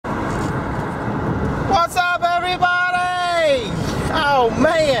Oh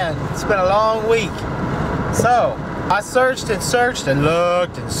man, it's been a long week. So, I searched and searched and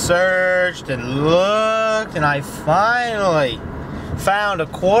looked and searched and looked, and I finally found a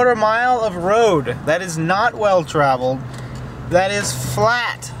 1/4 mile of road that is not well traveled, that is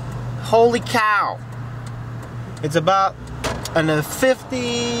flat. Holy cow. It's about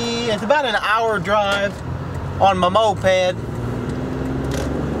it's about an hour drive on my moped.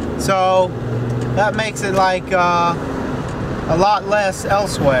 So that makes it like a lot less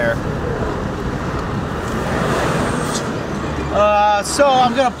elsewhere. So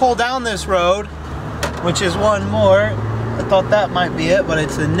I'm gonna pull down this road, which is one more. I thought that might be it, but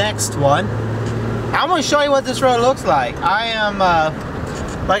it's the next one. I'm gonna show you what this road looks like. I am,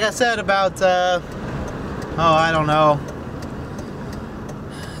 like I said, about, I don't know,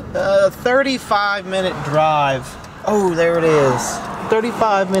 35-minute drive. Oh, there it is.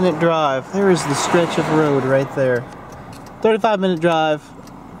 35-minute drive. There is the stretch of road right there. 35-minute drive.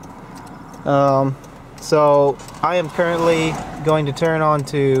 So I am currently going to turn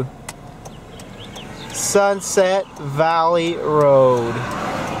onto Sunset Valley Road,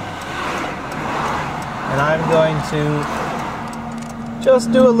 and I'm going to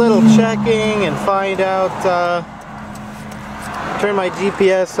just do a little checking and find out, turn my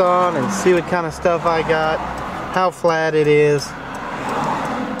GPS on and see what kind of stuff I got, how flat it is.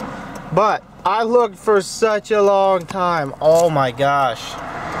 But I looked for such a long time, oh my gosh,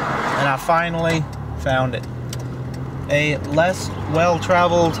 and I finally found it. A less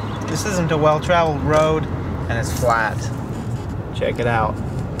well-traveled, this isn't a well-traveled road, and it's flat. Check it out.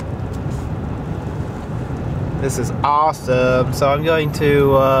 This is awesome. So I'm going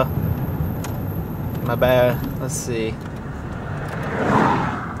to, let's see.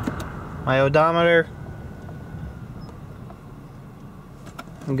 My odometer,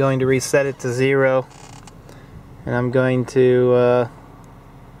 I'm going to reset it to 0, and I'm going to,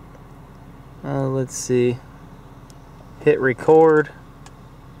 let's see, hit record,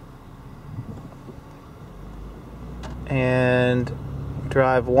 and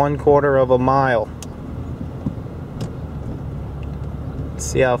drive 1/4 of a mile. Let's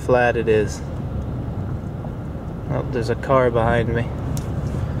see how flat it is. Oh, there's a car behind me.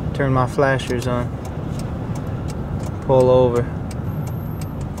 Turn my flashers on. Pull over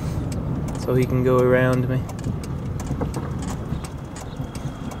so he can go around me.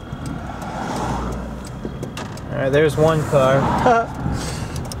 Alright, there's one car.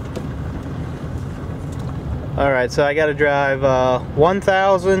 Alright, so I gotta drive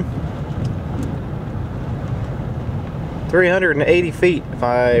 1,380 feet, if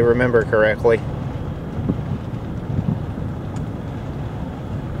I remember correctly.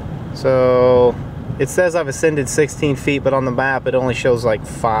 So it says I've ascended 16 feet, but on the map it only shows like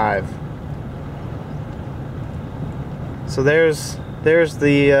 5. So there's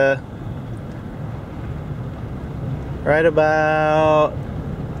the right about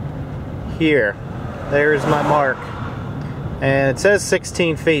here. There's my mark, and it says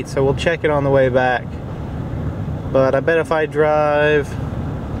 16 feet, so we'll check it on the way back. But I bet if I drive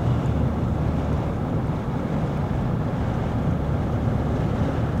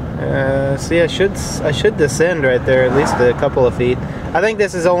see, I should descend right there at least a couple of feet. I think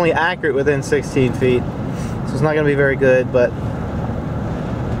this is only accurate within 16 feet, so it's not going to be very good, but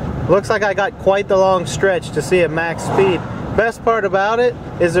looks like I got quite the long stretch to see at max speed. Best part about it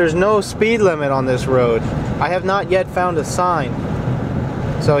is there's no speed limit on this road. I have not yet found a sign.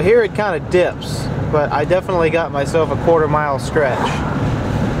 So here it kind of dips, but I definitely got myself a 1/4 mile stretch.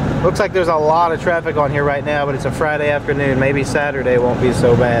 Looks like there's a lot of traffic on here right now, but it's a Friday afternoon. Maybe Saturday won't be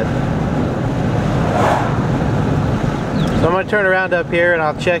so bad. So I'm going to turn around up here and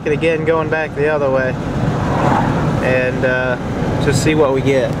I'll check it again going back the other way, and just see what we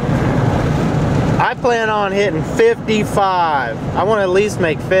get. I plan on hitting 55. I want to at least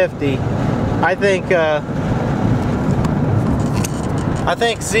make 50. I think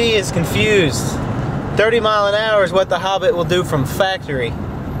Z is confused. 30 mile an hour is what the Hobbit will do from factory.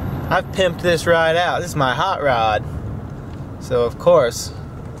 I've pimped this ride out. This is my hot rod. So of course,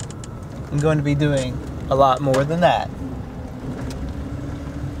 I'm going to be doing a lot more than that.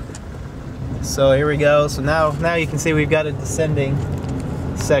 So here we go. So now you can see we've got a descending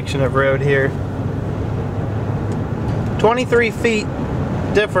section of road here. 23 feet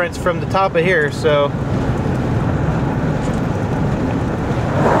difference from the top of here, so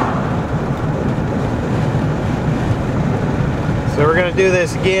we're gonna do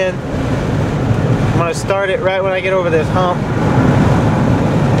this again. I'm gonna start it right when I get over this hump,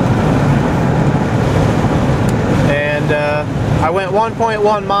 and I went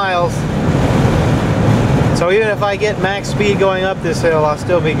 1.1 miles. So even if I get max speed going up this hill, I'll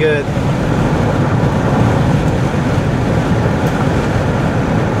still be good.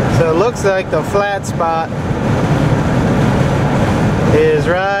 So it looks like the flat spot is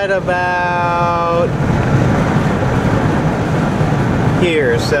right about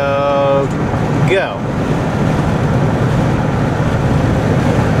here, so go.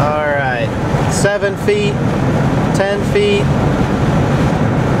 Alright, 7 feet, 10 feet.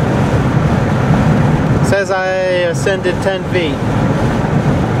 Says I ascended 10 feet.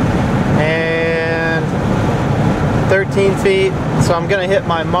 And 13 feet, so I'm gonna hit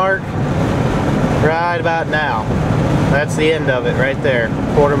my mark right about now. That's the end of it right there,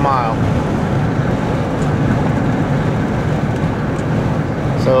 quarter mile.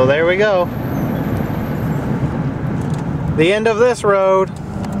 So there we go. The end of this road.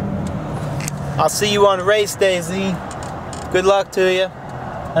 I'll see you on race day, Z. Good luck to you.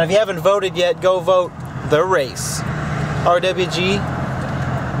 And if you haven't voted yet, go vote the race. RWG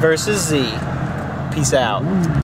versus Z. Peace out.